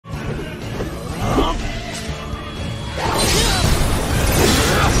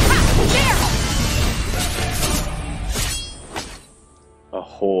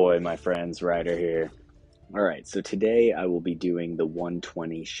Ahoy, my friends, Ryder here. Alright, so today I will be doing the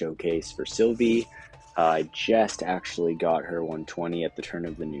 120 showcase for Sylvie. I just actually got her 120 at the turn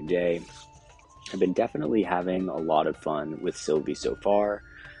of the new day. I've been definitely having a lot of fun with Sylvie so far.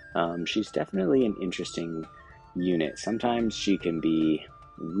 She's definitely an interesting unit. Sometimes she can be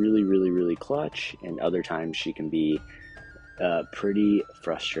really clutch, and other times she can be pretty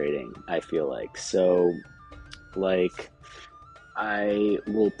frustrating, I feel like. So, I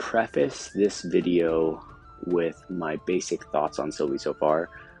will preface this video with my basic thoughts on Sylvie so far.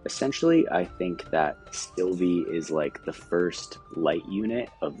 Essentially, I think that Sylvie is like the first light unit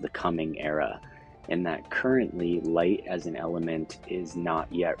of the coming era, and that currently light as an element is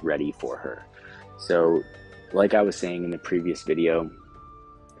not yet ready for her. So, like I was saying in the previous video,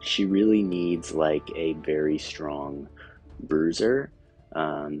 she really needs like a very strong bruiser.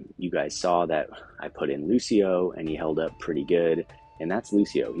 You guys saw that I put in Lucio and he held up pretty good, and that's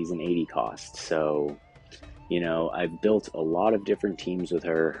Lucio. He's an 80 cost. So, you know, I've built a lot of different teams with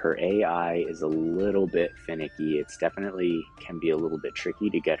her. Her AI is a little bit finicky. It's definitely can be a little bit tricky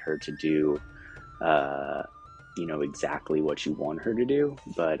to get her to do, you know, exactly what you want her to do.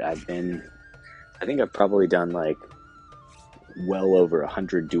 But I think I've probably done like well over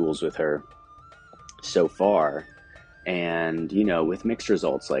 100 duels with her so far. And, you know, with mixed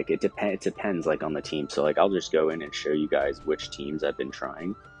results, like it depends like on the team. So like I'll just go in and show you guys which teams I've been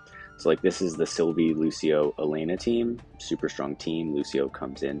trying. So like this is the Sylvie, Lucio, Elena team, super strong team. Lucio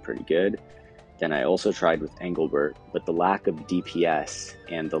comes in pretty good. Then I also tried with Engelbert, but the lack of DPS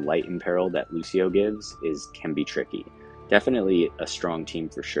and the light imperil that Lucio gives can be tricky. Definitely a strong team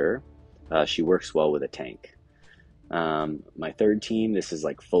for sure. She works well with a tank. My third team, this is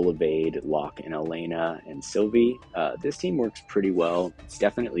like full evade, Locke and Elena and Sylvie. This team works pretty well. It's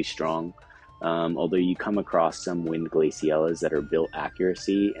definitely strong. Although you come across some wind glaciellas that are built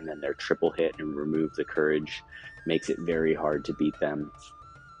accuracy and then their triple hit and remove the courage makes it very hard to beat them.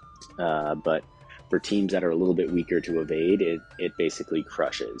 But for teams that are a little bit weaker to evade, it basically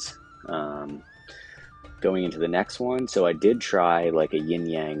crushes. Going into the next one, so I did try like a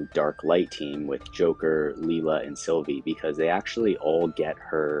yin-yang dark light team with Joker, Leela, and Sylvie because they actually all get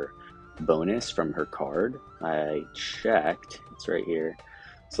her bonus from her card. I checked, it's right here.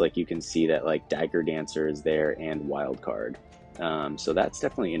 So like you can see that like Dagger Dancer is there and Wild Card. So that's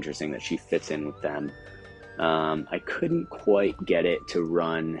definitely interesting that she fits in with them. I couldn't quite get it to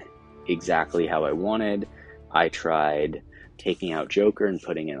run exactly how I wanted. I tried taking out Joker and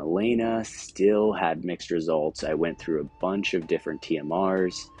putting in Elena, still had mixed results. I went through a bunch of different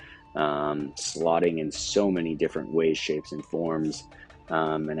TMRs, slotting in so many different ways, shapes, and forms,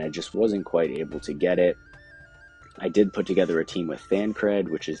 and I just wasn't quite able to get it. I did put together a team with Fancred,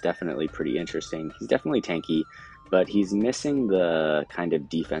 which is definitely pretty interesting. He's definitely tanky, but he's missing the kind of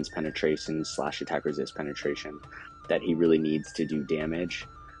defense penetration / attack resist penetration that he really needs to do damage.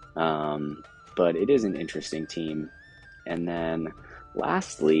 But it is an interesting team. And then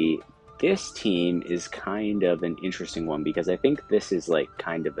lastly, this team is kind of an interesting one because I think this is like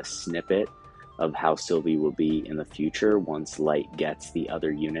kind of a snippet of how Sylvie will be in the future once Light gets the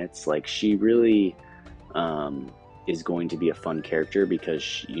other units. Like she really is going to be a fun character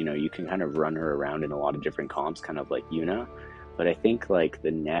because, you know, you can kind of run her around in a lot of different comps, kind of like Yuna. But I think like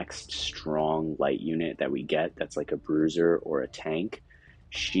the next strong Light unit that we get that's like a bruiser or a tank,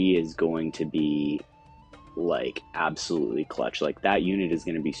 she is going to be like absolutely clutch. Like that unit is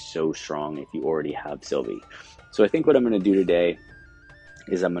going to be so strong if you already have Sylvie. So I think what I'm going to do today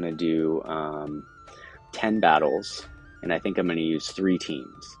is I'm going to do 10 battles, and I think I'm going to use 3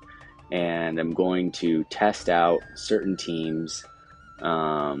 teams, and I'm going to test out certain teams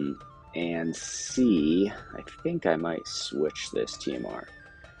and see. I think I might switch this TMR,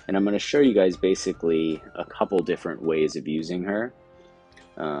 and I'm going to show you guys basically a couple different ways of using her.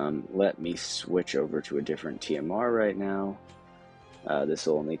 Let me switch over to a different TMR right now. This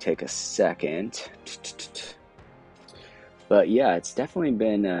will only take a second. But yeah, it's definitely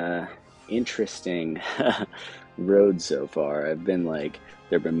been an interesting road so far. I've been like,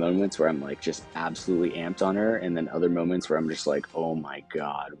 there have been moments where I'm like just absolutely amped on her, and then other moments where I'm just like, oh my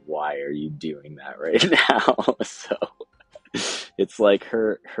god, why are you doing that right now? So it's like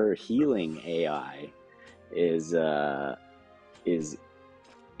her healing AI is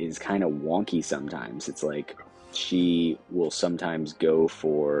kind of wonky sometimes. It's like she will sometimes go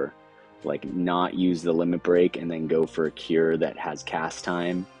for like not use the limit break and then go for a cure that has cast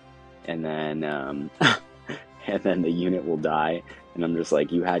time, and then and then the unit will die, and I'm just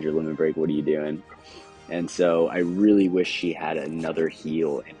like, you had your limit break, what are you doing? And so I really wish she had another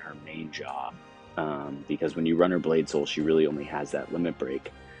heal in her main job. because when you run her Blade Soul, she really only has that limit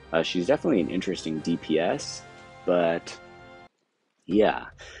break. She's definitely an interesting DPS, but yeah,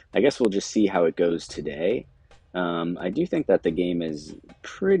 I guess we'll just see how it goes today. I do think that the game is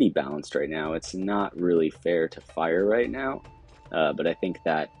pretty balanced right now. It's not really fair to fire right now, but I think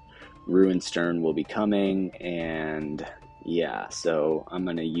that Ruin Stern will be coming, and yeah, so I'm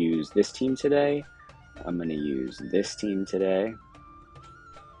going to use this team today. I'm going to use this team today.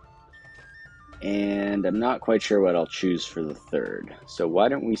 And I'm not quite sure what I'll choose for the third. So why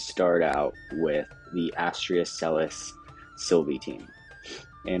don't we start out with the Astria, Celis, Sylvie team.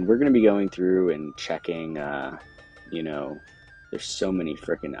 And we're going to be going through and checking, you know, there's so many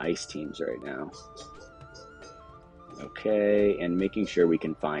freaking ice teams right now. Okay, and making sure we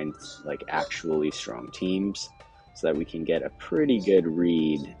can find like actually strong teams so that we can get a pretty good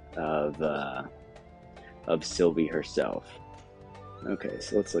read of Sylvie herself. Okay,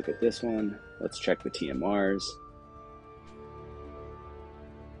 so let's look at this one. Let's check the TMRs.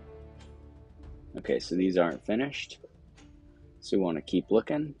 Okay, so these aren't finished. So we want to keep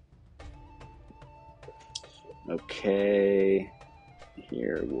looking. Okay,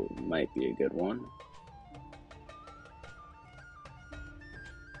 here might be a good one.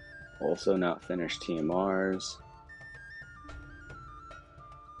 Also not finished TMRs.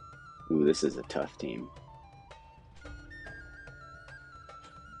 Ooh, this is a tough team.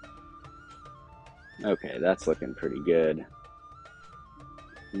 Okay, that's looking pretty good.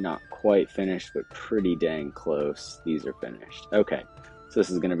 Not quite finished, but pretty dang close. These are finished. Okay, so this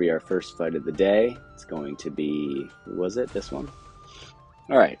is going to be our first fight of the day. It's going to be, was it this one?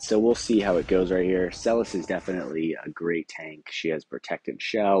 Alright, so we'll see how it goes right here. Celis is definitely a great tank. She has Protectant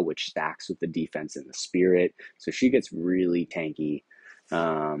Shell, which stacks with the defense and the Spirit, so she gets really tanky.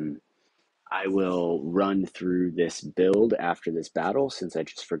 I will run through this build after this battle since I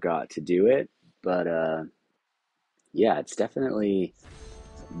just forgot to do it. But yeah, it's definitely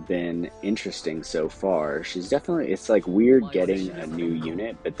been interesting so far. She's definitely, it's like weird getting a new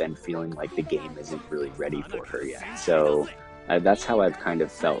unit, but then feeling like the game isn't really ready for her yet. So that's how I've kind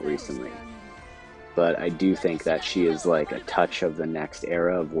of felt recently. But I do think that she is like a touch of the next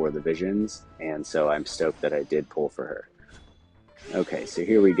era of War of the Visions, and so I'm stoked that I did pull for her. Okay, so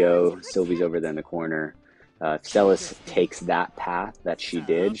here we go. Sylvie's over there in the corner. If Celis takes that path that she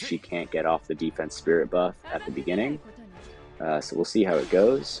did, she can't get off the defense spirit buff at the beginning. So we'll see how it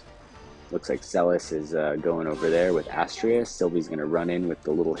goes. Looks like Celis is going over there with Astria. Sylvie's going to run in with the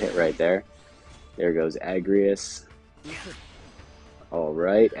little hit right there. There goes Agrius.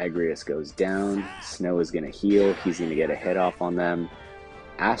 Alright, Agrius goes down. Snow is going to heal. He's going to get a hit off on them.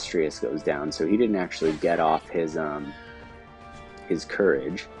 Astrius goes down, so he didn't actually get off his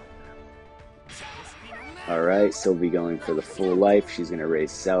courage. Alright, Sylvie going for the full life. She's going to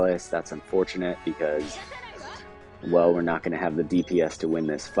raise Celis. That's unfortunate because, well, we're not going to have the DPS to win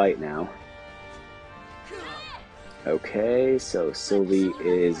this fight now. Okay, so Sylvie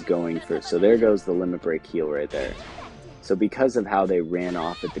is going for... So there goes the limit break heal right there. So because of how they ran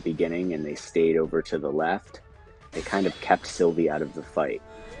off at the beginning and they stayed over to the left, they kind of kept Sylvie out of the fight,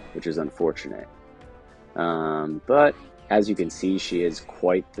 which is unfortunate. But as you can see, she is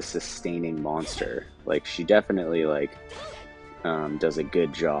quite the sustaining monster. Like, she definitely, like, does a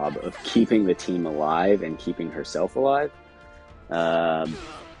good job of keeping the team alive and keeping herself alive.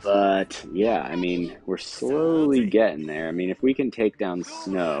 But, yeah, I mean, we're slowly getting there. I mean, if we can take down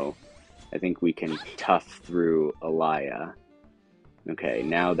Snow, I think we can tough through Alaya. Okay,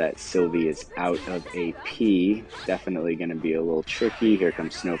 now that Sylvie is out of AP, definitely going to be a little tricky. Here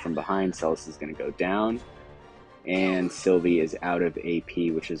comes Snow from behind. Celis is going to go down. And Sylvie is out of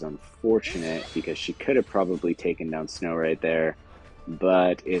AP, which is unfortunate because she could have probably taken down Snow right there,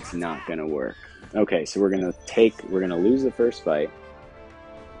 but it's not going to work. Okay, so we're going to lose the first fight.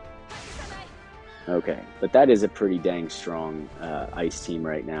 Okay, but that is a pretty dang strong ice team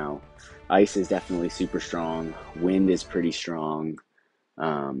right now. Ice is definitely super strong. Wind is pretty strong.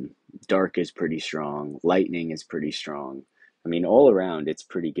 Dark is pretty strong. Lightning is pretty strong. I mean, all around, it's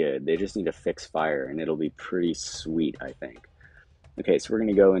pretty good. They just need to fix fire, and it'll be pretty sweet, I think. Okay, so we're going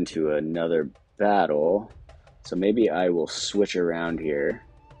to go into another battle. So maybe I will switch around here.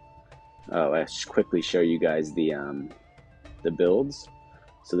 Oh, I'll quickly show you guys the builds.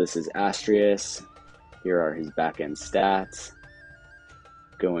 So this is Astrius. Here are his back-end stats.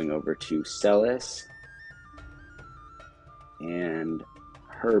 Going over to Celis. And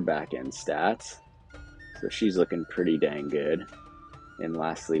her back-end stats. So she's looking pretty dang good. And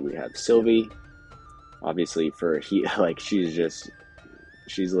lastly, we have Sylvie. Obviously,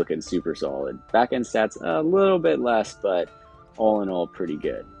 she's looking super solid. Back-end stats a little bit less, but all in all, pretty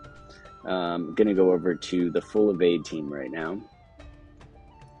good. I'm gonna go over to the full evade team right now.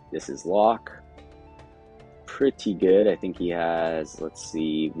 This is Locke. Pretty good. I think he has, let's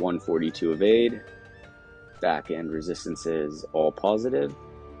see, 142 evade. Back end resistances all positive.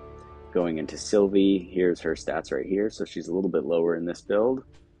 Going into Sylvie, here's her stats right here. So she's a little bit lower in this build,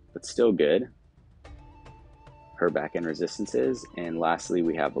 but still good. Her back end resistances. And lastly,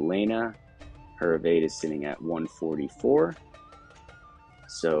 we have Elena. Her evade is sitting at 144.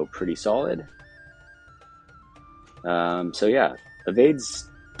 So pretty solid. So yeah, evade's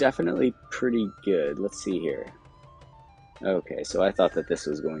definitely pretty good. Let's see here. Okay, so I thought that this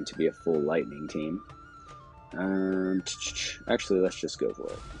was going to be a full lightning team. Actually, let's just go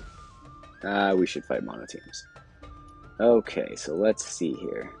for it. We should fight mono teams. Okay, so let's see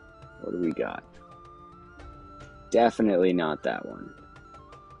here. What do we got? Definitely not that one.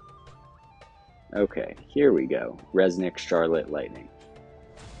 Okay, here we go. Resnick, Charlotte, Lightning.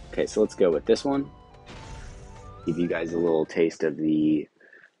 Okay, so let's go with this one. Give you guys a little taste of the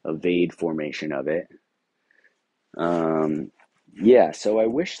evade formation of it. Yeah, so I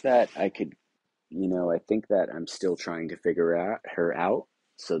wish that I could, I think that I'm still trying to figure her out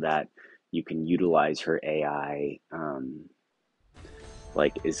so that you can utilize her AI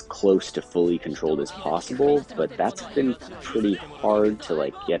like as close to fully controlled as possible, but that's been pretty hard to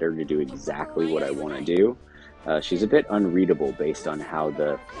like get her to do exactly what I want to do. She's a bit unreadable based on how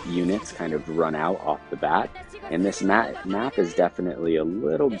the units kind of run out off the bat, and this map is definitely a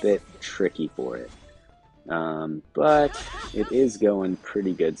little bit tricky for it. But it is going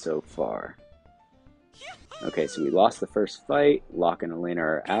pretty good so far. Okay, so we lost the first fight. Locke and Elena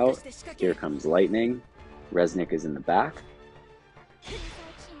are out. Here comes Lightning. Resnick is in the back.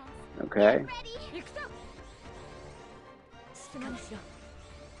 Okay.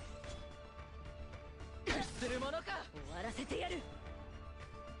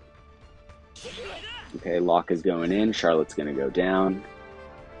 Okay, Locke is going in. Charlotte's going to go down.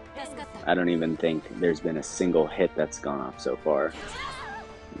 I don't even think there's been a single hit that's gone off so far.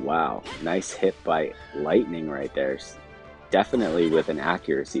 Wow, nice hit by Lightning right there. Definitely with an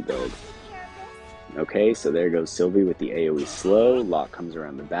accuracy build. Okay, so there goes Sylvie with the AoE slow. Locke comes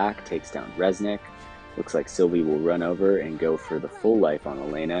around the back, takes down Resnick. Looks like Sylvie will run over and go for the full life on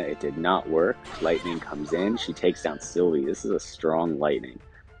Elena. It did not work. Lightning comes in. She takes down Sylvie. This is a strong Lightning.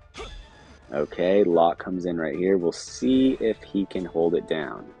 Okay, Locke comes in right here. We'll see if he can hold it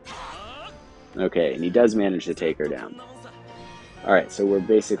down. Okay, and he does manage to take her down. Alright, so we're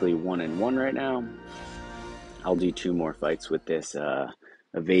basically 1-1 right now. I'll do 2 more fights with this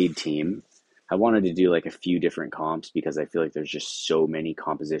evade team. I wanted to do like a few different comps because I feel like there's just so many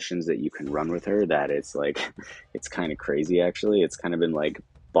compositions that you can run with her that it's like, it's kind of crazy actually. It's kind of been like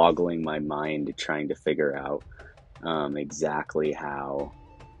boggling my mind trying to figure out exactly how,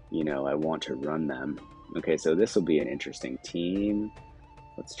 I want to run them. Okay, so this will be an interesting team.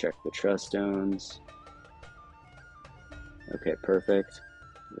 Let's check the trust stones. Okay, perfect.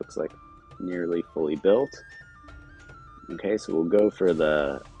 Looks like nearly fully built. Okay, so we'll go for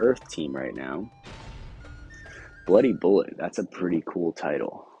the Earth team right now. Bloody Bullet, that's a pretty cool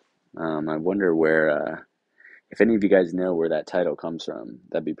title. I wonder where, if any of you guys know where that title comes from,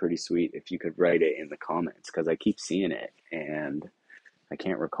 that'd be pretty sweet if you could write it in the comments, because I keep seeing it, and I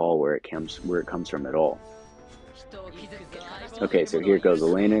can't recall where it comes from at all. Okay, so here goes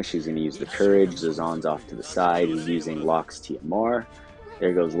Elena. She's going to use the Courage. Zazan's off to the side. He's using Locke's TMR.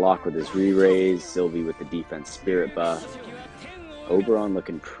 There goes Locke with his re-raise. Sylvie with the defense spirit buff. Oberon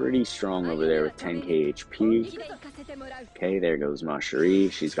looking pretty strong over there with 10k HP. Okay, there goes Macherie.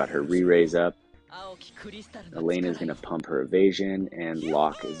 She's got her re-raise up. Elena's going to pump her evasion, and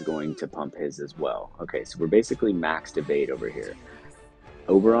Locke is going to pump his as well. Okay, so we're basically maxed evade over here.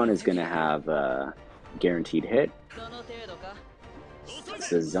 Oberon is going to have a guaranteed hit.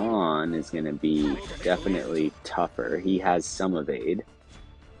 Zazan is going to be definitely tougher. He has some evade.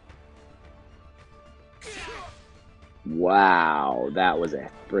 Wow, that was a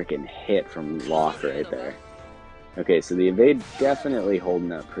freaking hit from Locke right there. Okay, so the evade definitely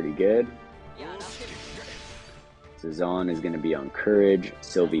holding up pretty good. Zazan is going to be on Courage.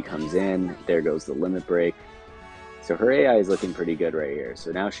 Sylvie comes in. There goes the limit break. So her AI is looking pretty good right here.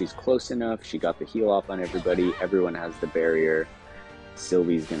 So now she's close enough. She got the heal off on everybody. Everyone has the barrier.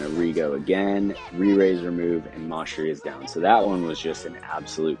 Sylvie's going to re-go again. Re-raise, remove, and Macherie is down. So that one was just an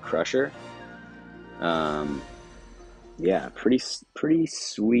absolute crusher. Yeah, pretty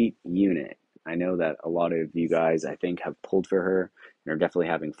sweet unit. I know that a lot of you guys, I think, have pulled for her and are definitely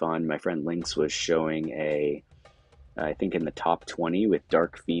having fun. My friend Lynx was showing I think in the top 20 with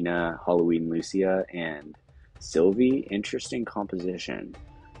Dark Fina, Halloween Lucia, and Sylvie. Interesting composition.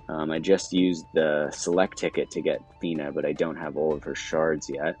 I just used the select ticket to get Fina, but I don't have all of her shards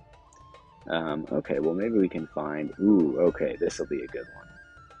yet. Okay, well maybe we can find... Ooh, okay, this will be a good one.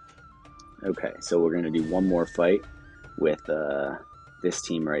 Okay, so we're going to do one more fight with this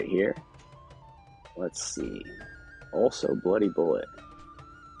team right here. Let's see. Also, Bloody Bullet.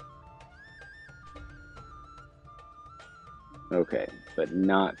 Okay, but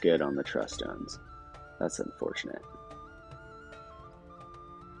not good on the Trust Stones. That's unfortunate.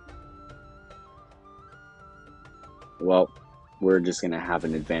 Well, we're just going to have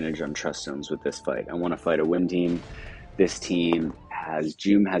an advantage on Trust Stones with this fight. I want to fight a win team. This team has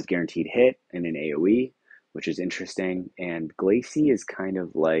Joom has guaranteed hit and an AoE, which is interesting, and Glacie is kind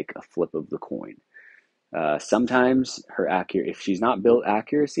of like a flip of the coin. Sometimes her if she's not built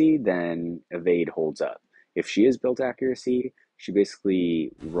accuracy, then evade holds up. If she is built accuracy, she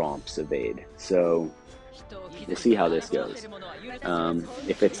basically romps evade. So we'll see how this goes.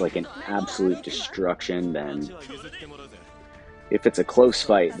 If it's like an absolute destruction, then if it's a close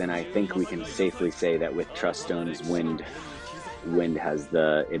fight, then I think we can safely say that with Trust Stones, Wind has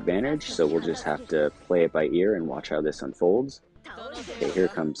the advantage. So we'll just have to play it by ear and watch how this unfolds. Okay, here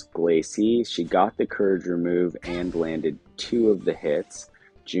comes Glacie. She got the Courage remove and landed 2 of the hits.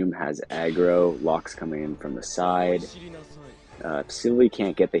 Joom has aggro. Locke's coming in from the side. If Sylvie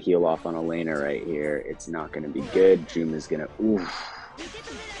can't get the heal off on Elena right here, it's not going to be good. Joom is going to... Oof.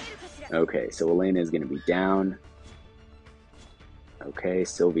 Okay, so Elena is going to be down. Okay,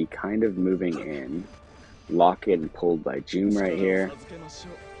 Sylvie kind of moving in. Locke getting pulled by Joom right here.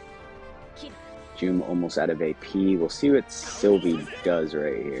 Joom almost out of AP. We'll see what Sylvie does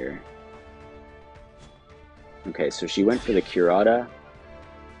right here. Okay, so she went for the Curata.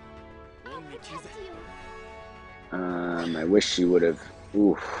 I wish she would have...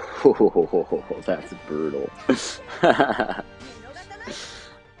 Ooh, that's brutal.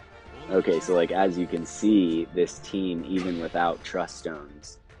 Okay, so like as you can see, this team, even without Trust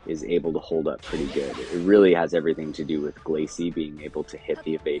Stones, is able to hold up pretty good. It really has everything to do with Glacie being able to hit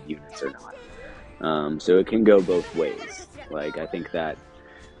the evade units or not. So it can go both ways. Like, I think that,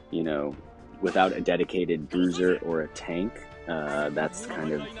 you know, without a dedicated bruiser or a tank, that's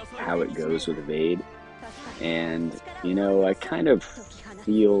kind of how it goes with evade. And, you know, I kind of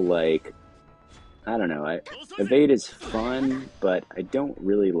feel like, I don't know, evade is fun, but I don't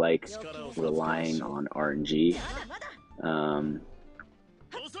really like relying on RNG.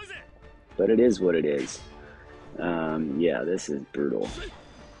 But it is what it is. Yeah, this is brutal.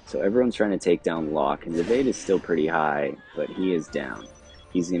 So everyone's trying to take down Locke, and evade is still pretty high, but he is down.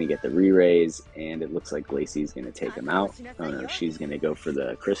 He's going to get the re-raise, and it looks like Glacie's going to take him out. Oh no, she's going to go for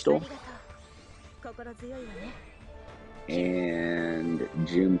the crystal. And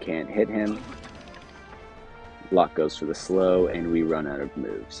Joom can't hit him. Locke goes for the slow, and we run out of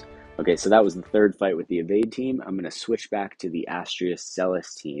moves. Okay, so that was the third fight with the evade team. I'm going to switch back to the Astrius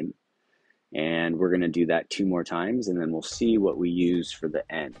Celis team, and we're going to do that 2 more times, and then we'll see what we use for the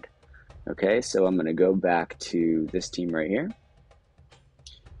end. Okay, so I'm going to go back to this team right here.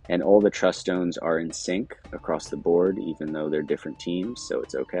 And all the Trust Stones are in sync across the board, even though they're different teams, so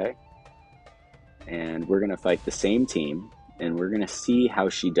it's okay. And we're going to fight the same team, and we're going to see how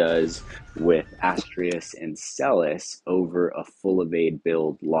she does with Astrius and Celis over a full evade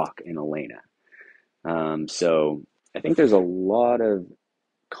build, Locke and Elena. So I think there's a lot of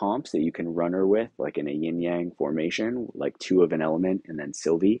comps that you can run her with, like in a yin-yang formation, like 2 of an element and then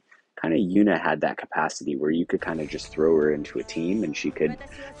Sylvie. Kind of Yuna had that capacity where you could kind of just throw her into a team and she could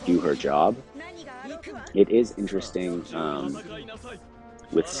do her job. It is interesting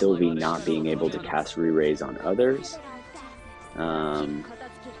with Sylvie not being able to cast re-raise on others,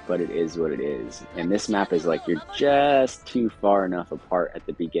 but it is what it is. And this map is like you're just too far enough apart at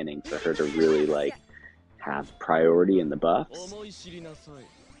the beginning for her to really like have priority in the buffs.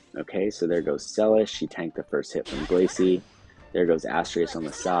 Okay, so there goes Celis. She tanked the first hit from Glacie. There goes Astrius on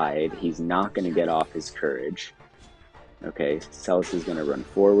the side. He's not going to get off his courage. Okay, Celis is going to run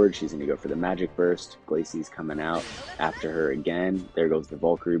forward. She's going to go for the magic burst. Glacie's coming out after her again. There goes the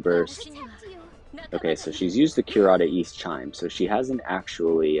Valkyrie burst. Okay, so she's used the Curata East Chime, so she hasn't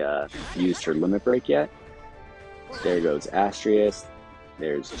actually used her limit break yet. There goes Astrius.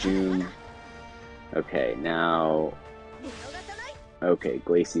 There's Joom. Okay, now... Okay,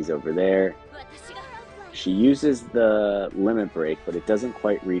 Glacie's over there. She uses the limit break, but it doesn't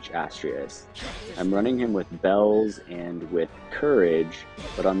quite reach Astrius. I'm running him with bells and with courage,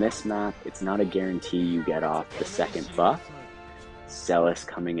 but on this map, it's not a guarantee you get off the second buff. Celis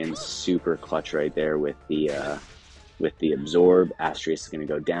coming in super clutch right there with the absorb. Astrius is going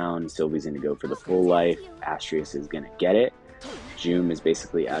to go down. Sylvie's going to go for the full life. Astrius is going to get it. Jum is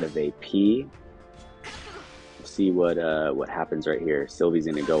basically out of AP. We'll see what happens right here. Sylvie's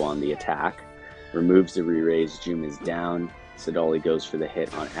going to go on the attack. Removes the re-raise. Jum is down. Sadali goes for the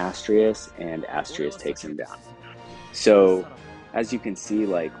hit on Astrius, and Astrius takes him down. So, as you can see,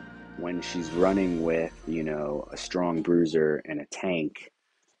 like, when she's running with, you know, a strong bruiser and a tank,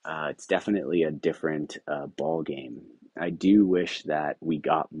 it's definitely a different ball game. I do wish that we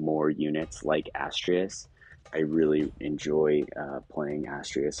got more units like Astrius. I really enjoy playing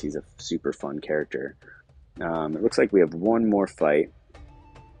Astrius. He's a super fun character. It looks like we have one more fight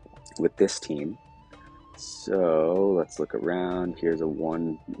with this team. So let's look around. Here's a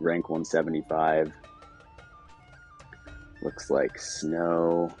rank 175. Looks like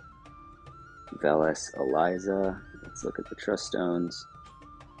Snow, Veles, Eliza. Let's look at the Trust Stones.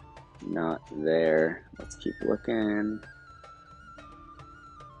 Not there. Let's keep looking.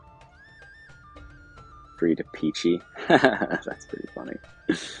 Free to Peachy. That's pretty funny.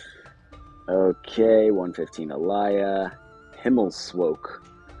 Okay, 115 Alaya. Himmelswoke.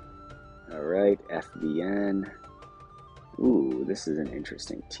 Alright, FVN. Ooh, this is an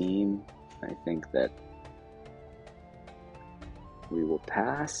interesting team. I think that we will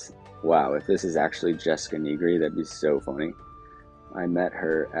pass. Wow, if this is actually Jessica Nigri, that'd be so funny. I met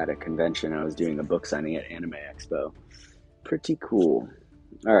her at a convention. I was doing a book signing at Anime Expo. Pretty cool.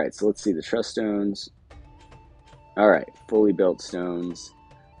 Alright, so let's see the Trust Stones. Alright, fully built stones.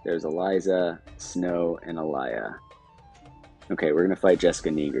 There's Eliza, Snow, and Alaya. Okay, we're going to fight Jessica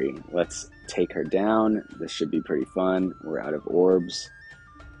Nigri. Let's take her down. This should be pretty fun. We're out of orbs.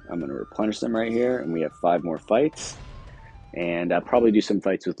 I'm going to replenish them right here, and we have 5 more fights. And I'll probably do some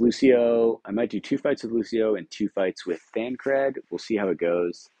fights with Lucio. I might do 2 fights with Lucio and 2 fights with Thancred. We'll see how it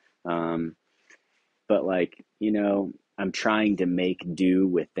goes. But, like, you know, I'm trying to make do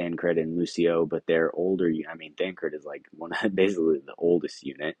with Thancred and Lucio, but they're older. I mean, Thancred is like basically the oldest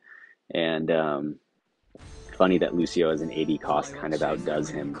unit. And funny that Lucio as an AD cost kind of outdoes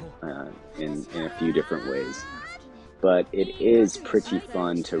him in a few different ways. But it is pretty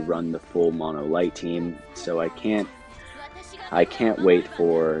fun to run the full mono light team, so I can't wait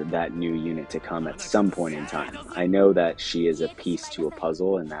for that new unit to come at some point in time. I know that she is a piece to a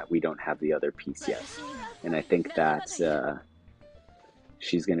puzzle and that we don't have the other piece yet. And I think that's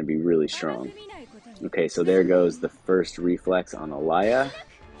she's going to be really strong. Okay, so there goes the first reflex on Alaya.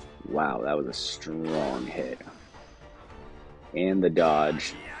 Wow, that was a strong hit. And the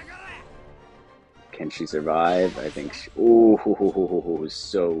dodge. Can she survive? I think she... Ooh,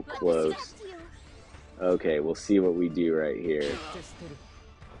 so close. Okay, we'll see what we do right here.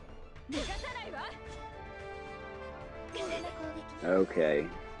 Okay,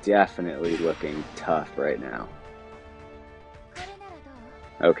 definitely looking tough right now.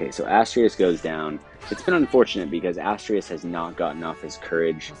 Okay, so Astrius goes down. It's been unfortunate because Astrius has not gotten off his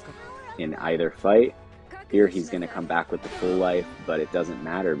courage in either fight. Here he's going to come back with the full life, but it doesn't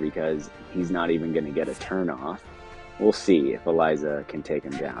matter because he's not even going to get a turn off. We'll see if Eliza can take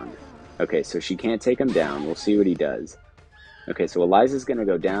him down. Okay, so she can't take him down. We'll see what he does. Okay, so Eliza's going to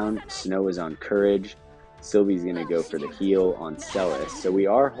go down. Snow is on courage. Sylvie's going to go for the heal on Celis. So we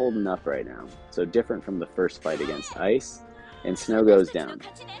are holding up right now. So different from the first fight against Ice. And Snow goes down.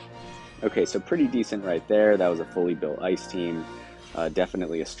 Okay, so pretty decent right there. That was a fully built Ice team.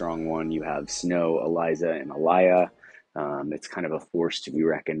 Definitely a strong one. You have Snow, Eliza, and Alaya. It's kind of a force to be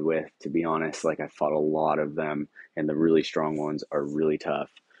reckoned with, to be honest. Like, I fought a lot of them, and the really strong ones are really tough.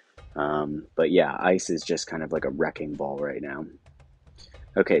 But yeah, Ice is just kind of like a wrecking ball right now.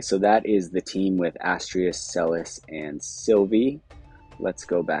 Okay, so that is the team with Astrius, Celis, and Sylvie. Let's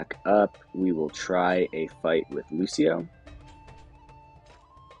go back up. We will try a fight with Lucio.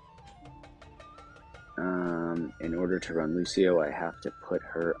 In order to run Lucio, I have to put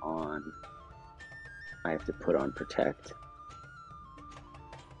her on... I have to put on Protect.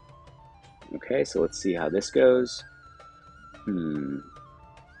 Okay, so let's see how this goes.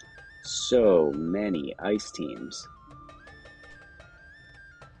 So many Ice teams.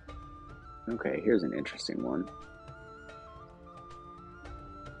 Okay, here's an interesting one.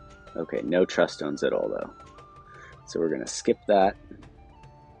 Okay, no Trust Stones at all, though. So we're going to skip that.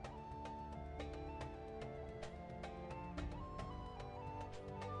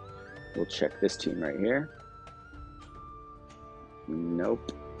 We'll check this team right here.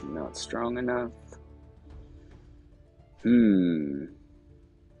 Nope, not strong enough.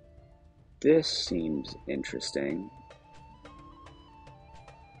 This seems interesting.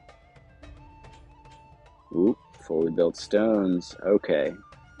 Oop, fully built stones. Okay.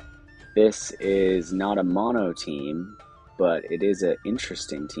 This is not a mono team, but it is an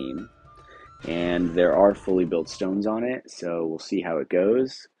interesting team. And there are fully built stones on it, so we'll see how it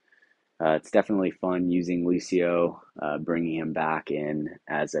goes. It's definitely fun using Lucio, bringing him back in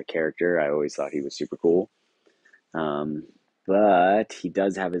as a character. I always thought he was super cool. Um, but he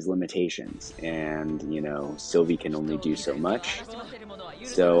does have his limitations, and Sylvie can only do so much.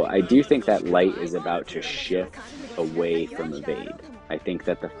 So I do think that Light is about to shift away from evade. I think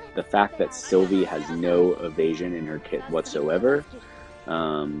that the fact that Sylvie has no evasion in her kit whatsoever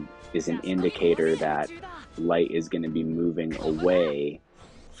is an indicator that Light is going to be moving away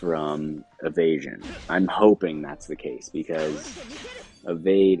from evasion. I'm hoping that's the case, because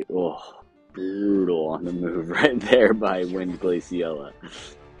evade, brutal on the move right there by Wind Glaciella.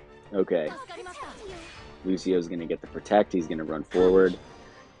 Okay, Lucio's going to get the protect. He's going to run forward.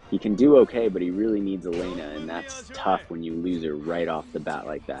 He can do okay, but he really needs Elena, and that's tough when you lose her right off the bat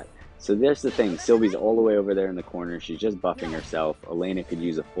like that. So there's the thing. Sylvie's all the way over there in the corner. She's just buffing herself. Elena could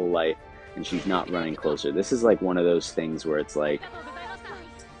use a full life, and she's not running closer. This is like one of those things where it's like,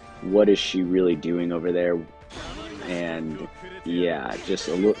 what is she really doing over there? And yeah, just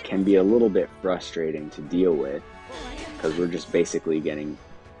can be a little bit frustrating to deal with, because we're just basically getting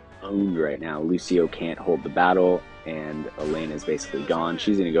owned right now. Lucio can't hold the battle, and Elena's basically gone.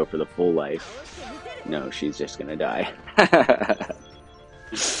 She's gonna go for the full life. No, she's just gonna die.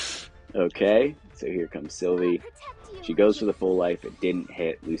 Okay, so here comes Sylvie. She goes for the full life. It didn't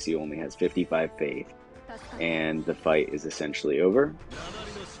hit. Lucio only has 55 faith, and the fight is essentially over.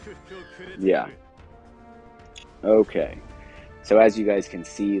 Yeah. Okay, so as you guys can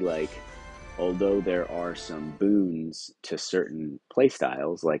see, like, although there are some boons to certain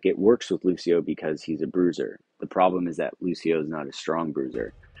playstyles, like, it works with Lucio because he's a bruiser. The problem is that Lucio is not a strong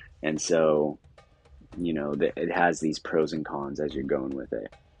bruiser, and so it has these pros and cons as you're going with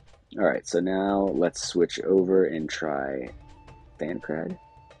it. All right, so now let's switch over and try Thancred.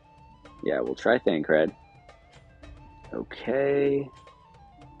 Yeah, we'll try Thancred. Okay,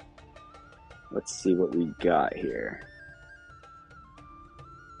 let's see what we got here.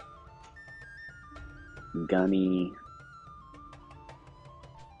 Gunny.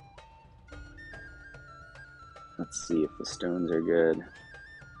 Let's see if the stones are good.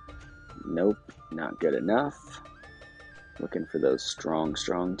 Nope, not good enough. Looking for those strong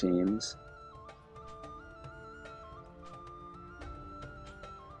teams.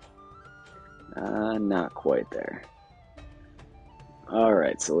 Not quite there.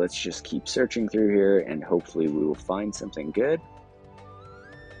 Alright, so let's just keep searching through here, and hopefully we will find something good.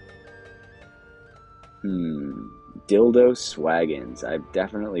 Dildo Swaggins. I've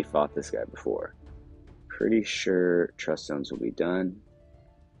definitely fought this guy before. Pretty sure Trust Stones will be done.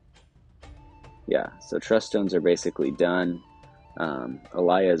 Yeah, so Trust Stones are basically done.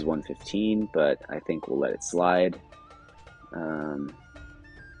 Elia is 115, but I think we'll let it slide.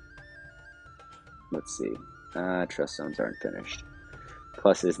 Let's see. Trust Stones aren't finished.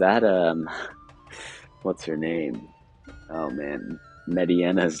 Plus, is that, what's her name? Oh man,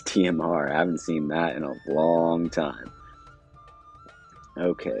 Mediena's TMR. I haven't seen that in a long time.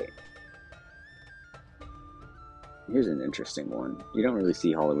 Okay. Here's an interesting one. You don't really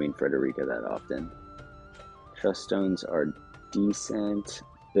see Halloween Frederica that often. Trust Stones are decent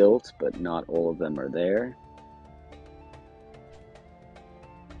built, but not all of them are there.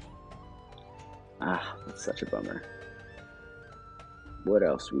 That's such a bummer. What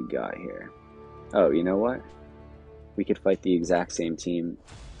else we got here? Oh, you know what? We could fight the exact same team.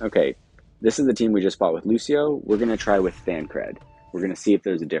 Okay, this is the team we just fought with Lucio. We're going to try with Thancred. We're going to see if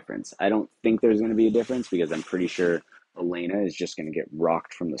there's a difference. I don't think there's going to be a difference, because I'm pretty sure Elena is just going to get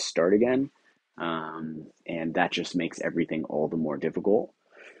rocked from the start again. And that just makes everything all the more difficult.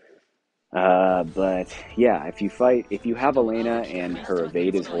 But yeah, if you have Elena and her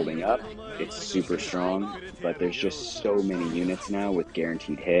evade is holding up, it's super strong. But there's just so many units now with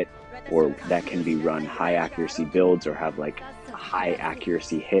guaranteed hit, or that can be run high accuracy builds or have like high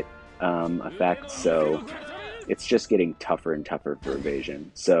accuracy hit effects. So it's just getting tougher and tougher for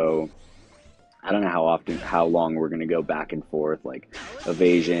evasion. So I don't know how long we're gonna go back and forth, like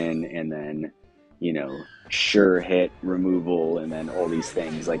evasion and then sure hit removal and then all these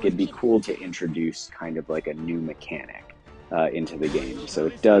things. Like, it'd be cool to introduce kind of like a new mechanic into the game. So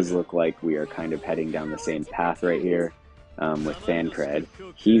it does look like we are kind of heading down the same path right here with Thancred.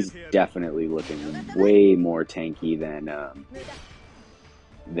 He's definitely looking way more tanky than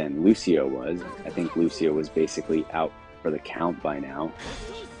Lucio was. I think Lucio was basically out for the count by now.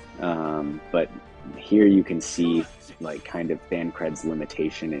 But here you can see like kind of Thancred's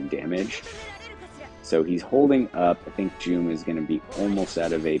limitation in damage. So he's holding up. I think Jum is going to be almost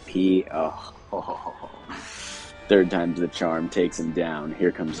out of AP. Third time's the charm, takes him down.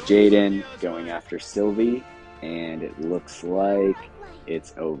 Here comes Jaden going after Sylvie, and it looks like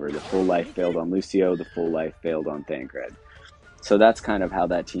it's over. The full life failed on Lucio, the full life failed on Thancred. So that's kind of how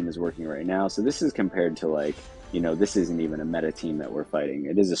that team is working right now. So this is compared to, like, you know, this isn't even a meta team that we're fighting.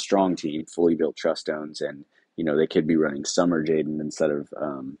 It is a strong team, fully built trust stones, and, you know, they could be running Summer Jaden instead of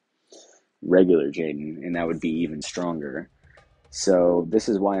regular Jaden, and that would be even stronger. So this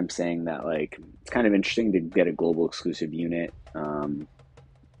is why I'm saying that, like, it's kind of interesting to get a global exclusive unit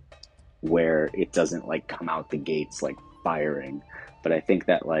where it doesn't, like, come out the gates, like, firing. But I think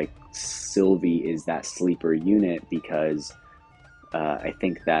that, like, Sylvie is that sleeper unit because I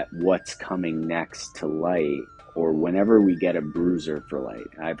think that what's coming next to Light, or whenever we get a bruiser for Light,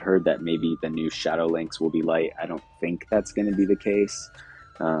 I've heard that maybe the new Shadow Lynx will be Light. I don't think that's going to be the case.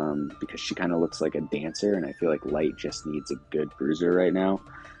 Because she kind of looks like a dancer, and I feel like Light just needs a good bruiser right now,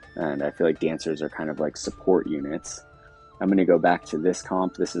 and I feel like dancers are kind of like support units. I'm going to go back to this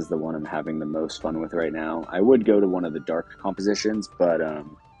comp. This is the one I'm having the most fun with right now. I would go to one of the dark compositions, but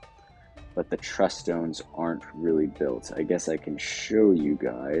the trust stones aren't really built. I guess I can show you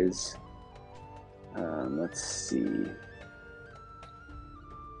guys. Let's see.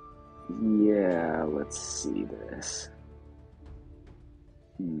 Yeah, let's see this.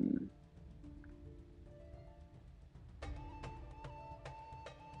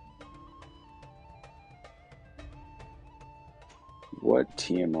 What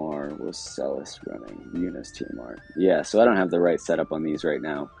TMR was Celis running? Eunice TMR. Yeah, so I don't have the right setup on these right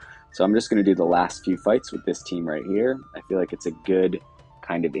now. So I'm just going to do the last few fights with this team right here. I feel like it's a good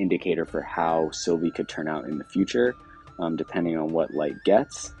kind of indicator for how Sylvie could turn out in the future, depending on what Light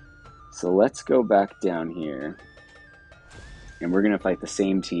gets. So let's go back down here. And we're going to fight the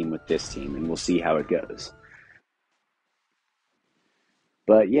same team with this team, and we'll see how it goes.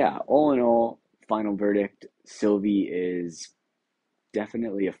 But yeah, all in all, final verdict, Sylvie is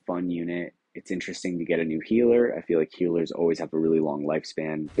definitely a fun unit. It's interesting to get a new healer. I feel like healers always have a really long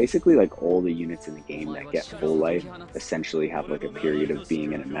lifespan. Basically, like, all the units in the game that get full life essentially have like a period of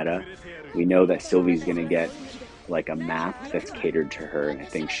being in a meta. We know that Sylvie's going to get like a map that's catered to her, and I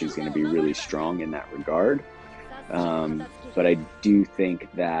think she's going to be really strong in that regard. But I do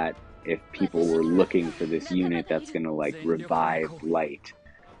think that if people were looking for this unit that's going to, like, revive Light,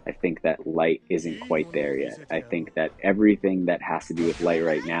 I think that Light isn't quite there yet. I think that everything that has to do with Light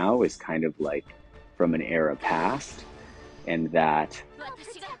right now is kind of like from an era past, and that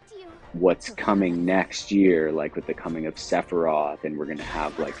what's coming next year, like with the coming of Sephiroth, and we're going to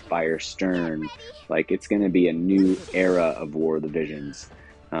have like Fire Stern, like, it's going to be a new era of War of the Visions.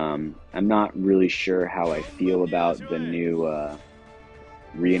 I'm not really sure how I feel about the new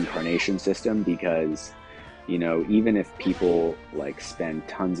reincarnation system, because, you know, even if people like spend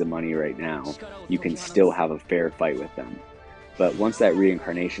tons of money right now, you can still have a fair fight with them. But once that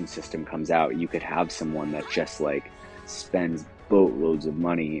reincarnation system comes out, you could have someone that just like spends boatloads of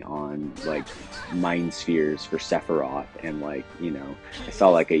money on like mind spheres for Sephiroth, and like, you know, I saw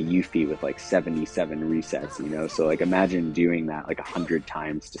like a Yuffie with like 77 resets, you know, so like imagine doing that like 100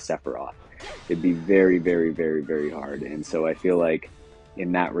 times to Sephiroth. It'd be very, very, very, very hard. And so I feel like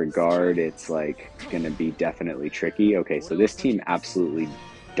in that regard, it's like going to be definitely tricky. Okay, so this team absolutely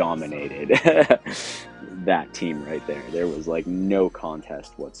dominated that team right there. There was like no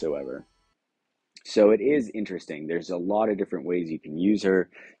contest whatsoever. So it is interesting. There's a lot of different ways you can use her.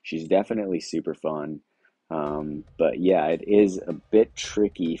 She's definitely super fun. But yeah, it is a bit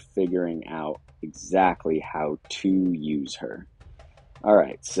tricky figuring out exactly how to use her. All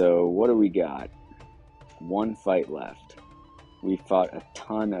right, so what do we got? One fight left. We fought a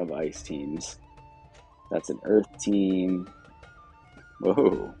ton of ice teams. That's an earth team.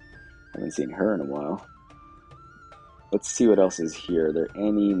 Whoa, haven't seen her in a while. Let's see what else is here. Are there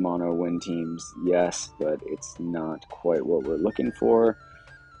any mono wind teams? Yes, but it's not quite what we're looking for.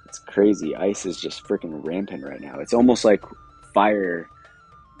 It's crazy. Ice is just freaking rampant right now. It's almost like fire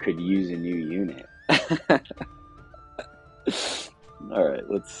could use a new unit. Alright,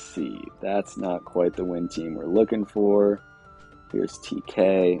 let's see. That's not quite the wind team we're looking for. Here's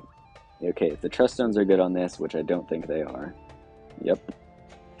TK. Okay, if the trust stones are good on this, which I don't think they are. Yep.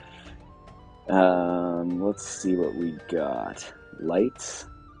 Let's see what we got. Lights?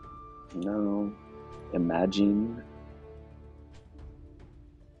 No. Imagine?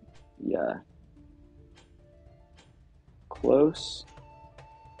 Yeah. Close.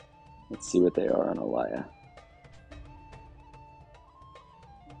 Let's see what they are on Alaya.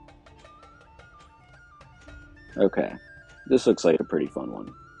 Okay. This looks like a pretty fun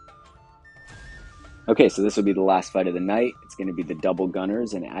one. Okay, so this will be the last fight of the night. It's going to be the double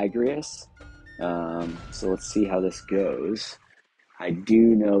gunners and Agrius. So let's see how this goes. I do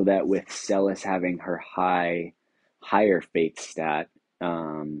know that with Celis having her higher faith stat,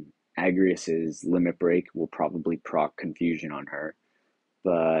 Agrius's limit break will probably proc confusion on her.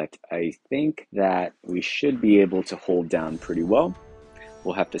 But I think that we should be able to hold down pretty well.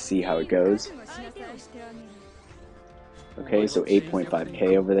 We'll have to see how it goes. Okay, so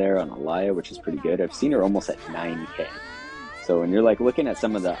 8.5k over there on Alaya, which is pretty good. I've seen her almost at 9k. So when you're like looking at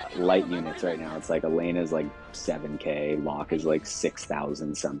some of the light units right now, it's like Elena's like 7k, Locke is like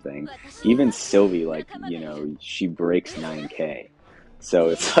 6,000 something. Even Sylvie, like, you know, she breaks 9k. So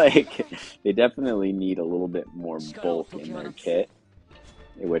it's like they definitely need a little bit more bulk in their kit,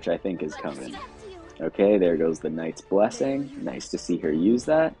 which I think is coming. Okay, there goes the Knight's Blessing. Nice to see her use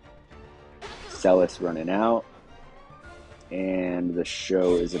that. Celis running out. And the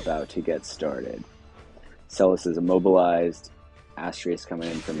show is about to get started. Celis is immobilized. Astrius coming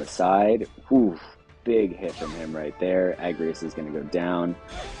in from the side. Ooh, big hit from him right there. Agrius is going to go down.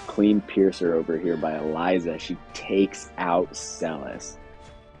 Clean piercer over here by Eliza. She takes out Celis.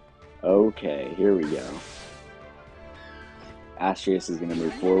 Okay, here we go. Astrius is going to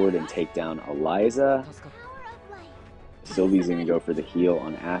move forward and take down Eliza. Sylvie's going to go for the heal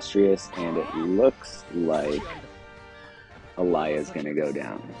on Astrius, and it looks like Elia's going to go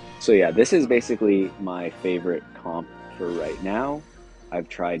down. So yeah, this is basically my favorite comp for right now. I've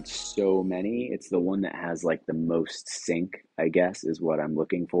tried so many. It's the one that has like the most sync, I guess, is what I'm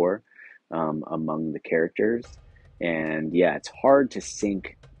looking for among the characters. And yeah, it's hard to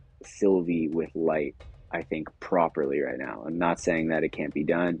sync Sylvie with Light, I think, properly right now. I'm not saying that it can't be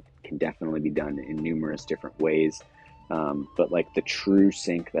done. It can definitely be done in numerous different ways. But like the true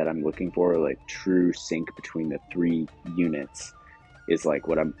sync that I'm looking for, like true sync between the three units, is like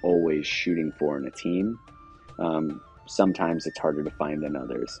what I'm always shooting for in a team. Sometimes it's harder to find than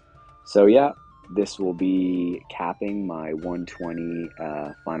others. So yeah, this will be capping my 120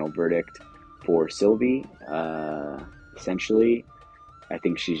 final verdict for Sylvie. Essentially, I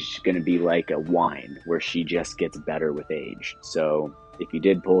think she's going to be like a wine where she just gets better with age. So if you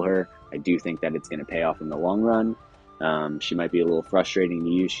did pull her, I do think that it's going to pay off in the long run. She might be a little frustrating to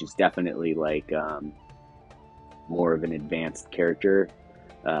use. She's definitely like more of an advanced character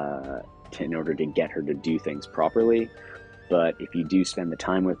in order to get her to do things properly. But if you do spend the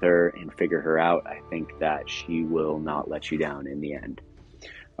time with her and figure her out, I think that she will not let you down in the end.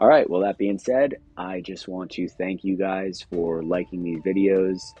 All right, well, that being said, I just want to thank you guys for liking these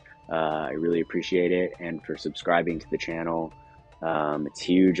videos. I really appreciate it, and for subscribing to the channel. It's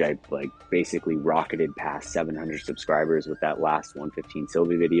huge. I like basically rocketed past 700 subscribers with that last 115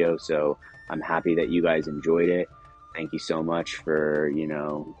 Sylvie video, so I'm happy that you guys enjoyed it. Thank you so much for, you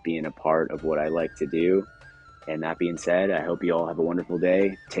know, being a part of what I like to do. And that being said, I hope you all have a wonderful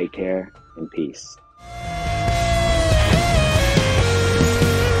day. Take care and peace.